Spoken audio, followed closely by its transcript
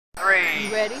3,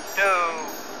 You ready? 2,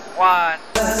 1.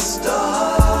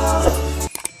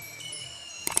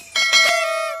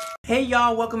 Hey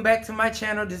y'all, welcome back to my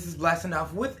channel. This is Blasting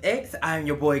Off with X. I am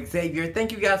your boy Xavier.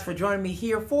 Thank you guys for joining me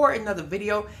here for another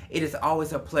video. It is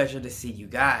always a pleasure to see you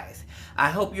guys. I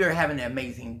hope you're having an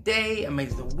amazing day,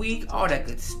 amazing week, all that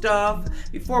good stuff.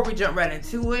 Before we jump right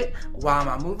into it, why am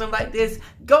I moving like this?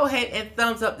 Go ahead and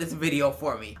thumbs up this video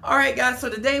for me. Alright guys, so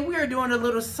today we are doing a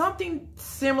little something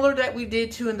similar that we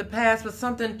did to in the past, but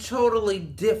something totally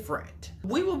different.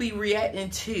 We will be reacting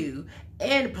to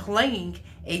and playing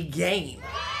a game.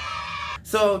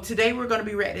 So today we're going to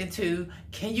be reacting to,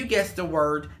 can you guess the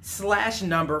word /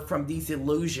 number from these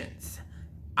illusions?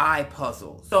 Eye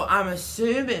puzzles. So I'm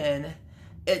assuming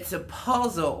it's a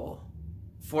puzzle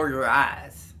for your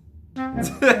eyes.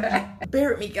 Bear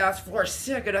with me guys for a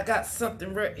second, I got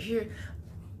something right here.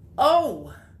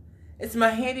 Oh, it's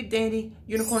my handy dandy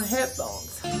unicorn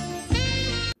headphones.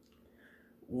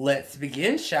 Let's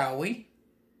begin, shall we?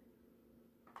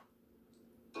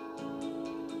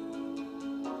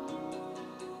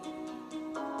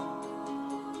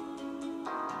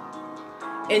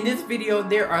 In this video,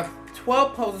 there are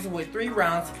 12 puzzles with 3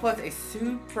 rounds plus a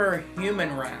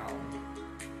superhuman round.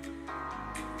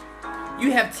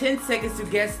 You have 10 seconds to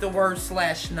guess the word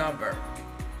 / number.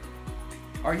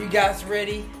 Are you guys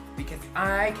ready? Because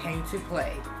I came to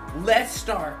play. Let's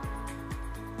start.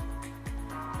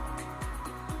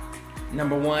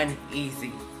 Number 1,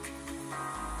 easy.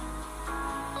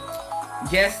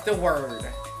 Guess the word.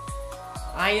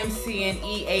 I am seeing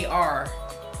E-A-R,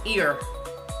 ear.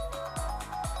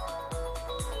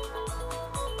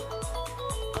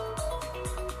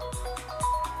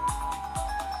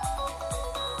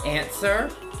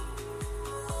 Answer.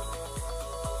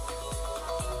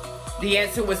 The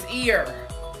answer was ear.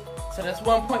 So that's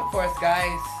 1 point for us,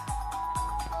 guys.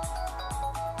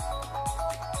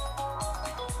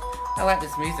 I like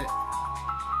this music.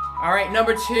 Alright,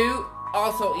 number 2,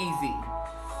 also easy.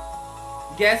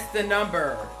 Guess the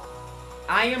number.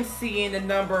 I am seeing the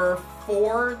number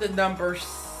 4, the number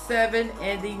 7,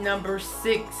 and the number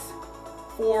 6.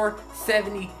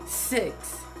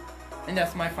 476. And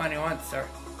that's my final answer.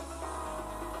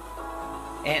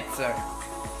 Answer.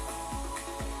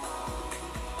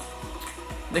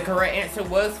 The correct answer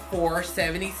was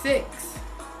 476.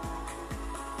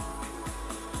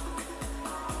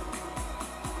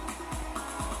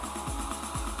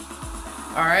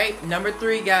 Alright, number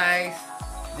 3, guys.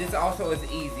 This also is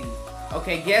easy.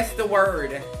 Okay, guess the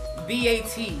word.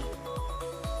 B-A-T.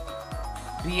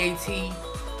 B-A-T.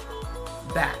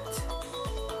 Bat.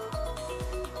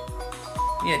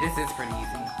 Yeah, this is pretty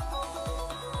easy.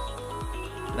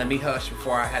 Let me hush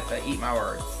before I have to eat my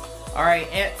words.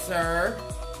 Alright, answer.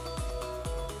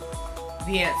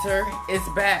 The answer is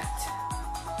bat.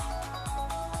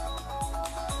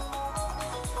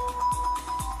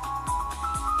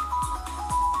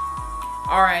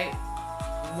 Alright,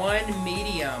 1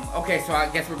 medium. Okay, so I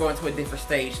guess we're going to a different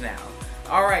stage now.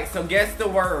 Alright, so guess the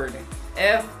word.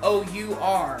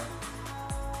 F-O-U-R.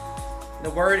 The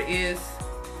word is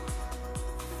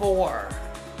 4.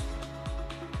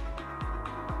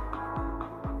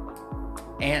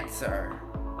 Answer.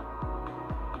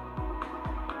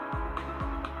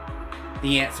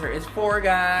 The answer is 4,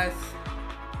 guys.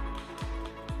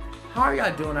 How are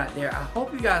y'all doing out there? I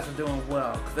hope you guys are doing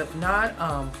well, because if not,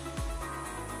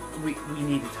 we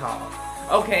need to talk.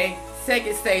 Okay,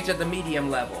 second stage of the medium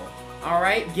level.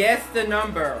 Alright, guess the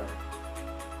number.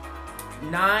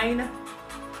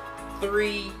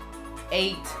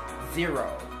 9380.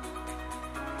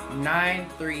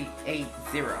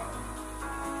 9380.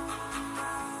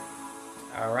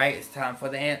 Alright, it's time for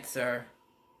the answer.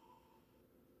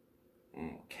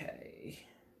 Okay.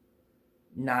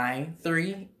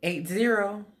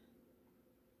 9380.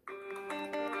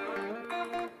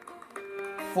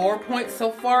 4 points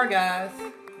so far, guys.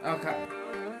 Okay.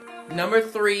 Number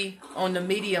 3 on the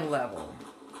medium level.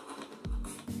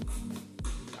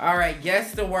 Alright,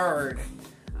 guess the word.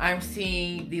 I'm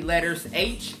seeing the letters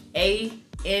H, A,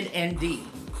 N, and D.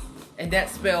 And that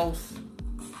spells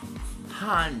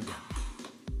hand.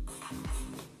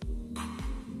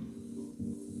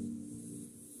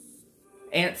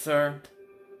 Answer.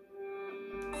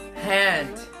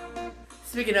 Hand.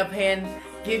 Speaking of hand,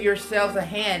 give yourselves a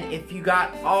hand if you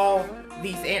got all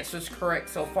these answers correct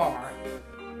so far.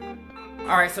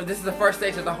 Alright, so this is the first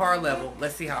stage of the hard level.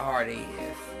 Let's see how hard it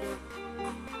is.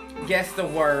 Guess the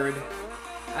word.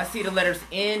 I see the letters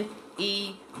N,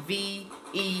 E, V,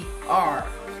 E, R.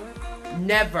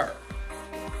 Never.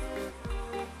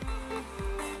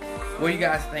 What do you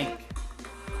guys think?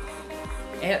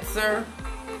 Answer.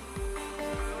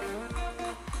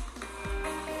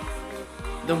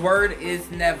 The word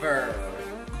is never.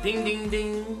 Ding, ding,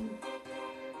 ding.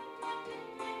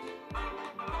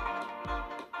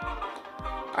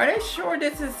 Are they sure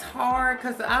this is hard?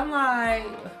 Because I'm like...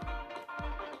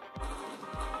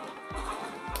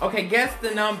 Okay, guess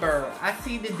the number. I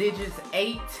see the digits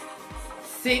 8,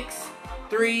 6,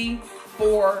 3,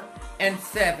 4, and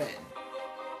 7.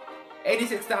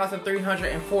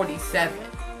 86,347.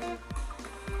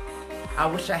 I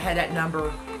wish I had that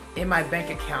number in my bank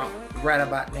account right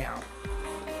about now.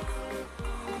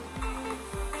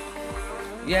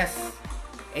 Yes,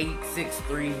 8, 6,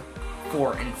 3,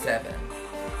 4, and 7.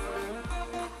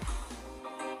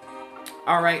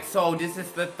 Alright, so this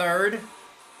is the third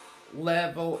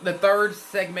level, the third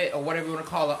segment, or whatever you want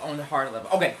to call it, on the hard level.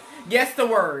 Okay, guess the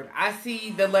word. I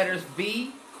see the letters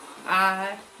V-I-D-E-O.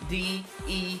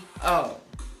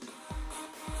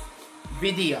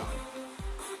 Video.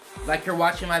 Like you're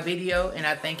watching my video, and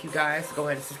I thank you guys. Go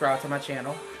ahead and subscribe to my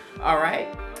channel. Alright,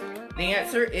 the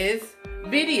answer is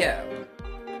video.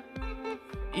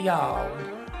 Y'all,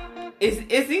 is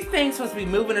these things supposed to be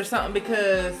moving or something?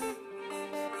 Because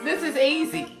this is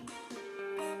easy.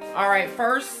 Alright,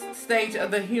 first stage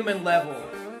of the human level.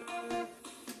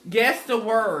 Guess the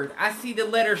word. I see the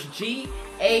letters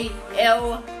G-A-L-A-X-Y.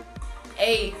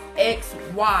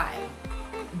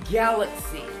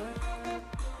 Galaxy.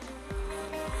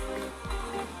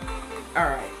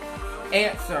 Alright,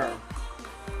 answer.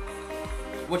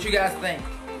 What you guys think?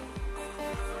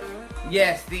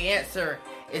 Yes, the answer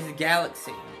is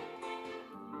galaxy.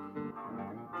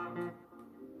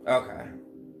 Okay.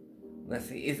 Let's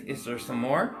see, is there some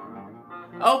more?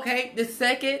 Okay, the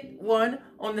second one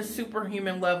on the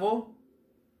superhuman level.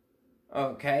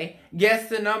 Okay, guess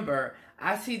the number.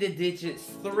 I see the digits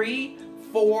 3,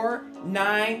 4,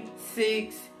 9,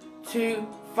 6, 2,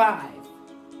 5.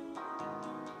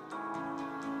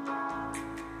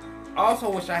 Also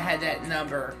wish I had that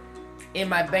number in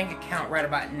my bank account right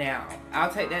about now.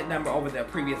 I'll take that number over the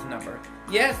previous number.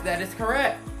 Yes, that is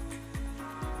correct.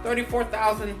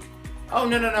 34,000. Oh,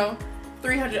 no.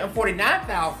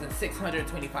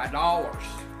 $349,625.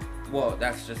 Well,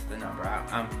 that's just the number.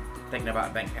 I'm thinking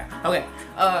about bank account. Okay,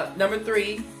 number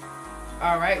 3.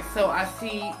 Alright, so I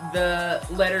see the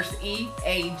letters E-A-G-L-E-S.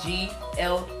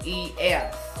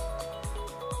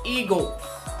 Eagles.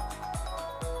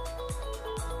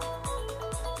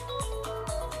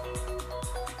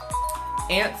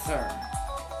 Answer.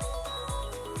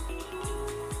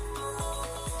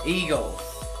 Eagles.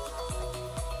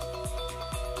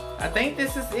 I think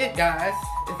this is it, guys.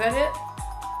 Is that it?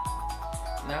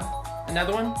 No?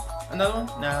 Another one? Another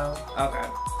one? No? Okay.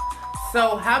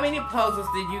 So, how many puzzles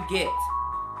did you get?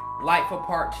 Like for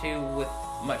part 2 with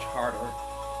much harder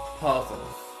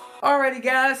puzzles. Alrighty,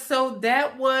 guys. So,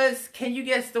 that was Can You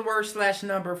Guess the Word /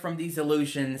 Number from these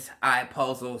Illusions Eye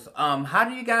puzzles. How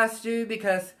do you guys do?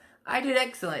 Because I did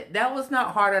excellent. That was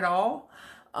not hard at all.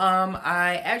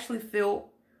 I actually feel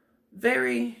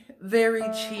very, very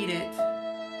cheated,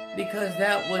 because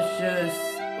that was just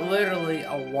literally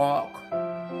a walk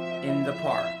in the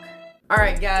park.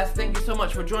 Alright guys, thank you so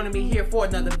much for joining me here for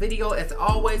another video. As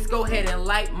always, go ahead and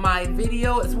like my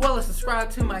video as well as subscribe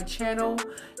to my channel.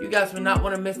 You guys will not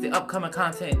want to miss the upcoming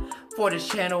content for this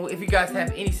channel. If you guys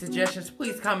have any suggestions,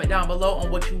 please comment down below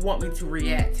on what you want me to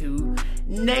react to.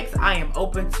 Next, I am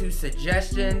open to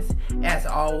suggestions. As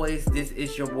always, this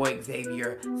is your boy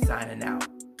Xavier signing out.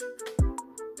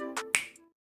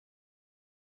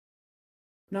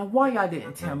 Now, why y'all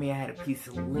didn't tell me I had a piece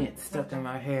of lint stuck in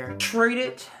my hair? Treat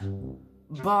it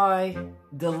by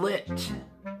the lint.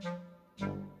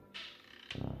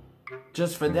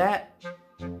 Just for that.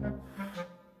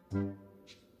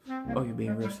 Oh, you're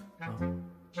being real. Oh.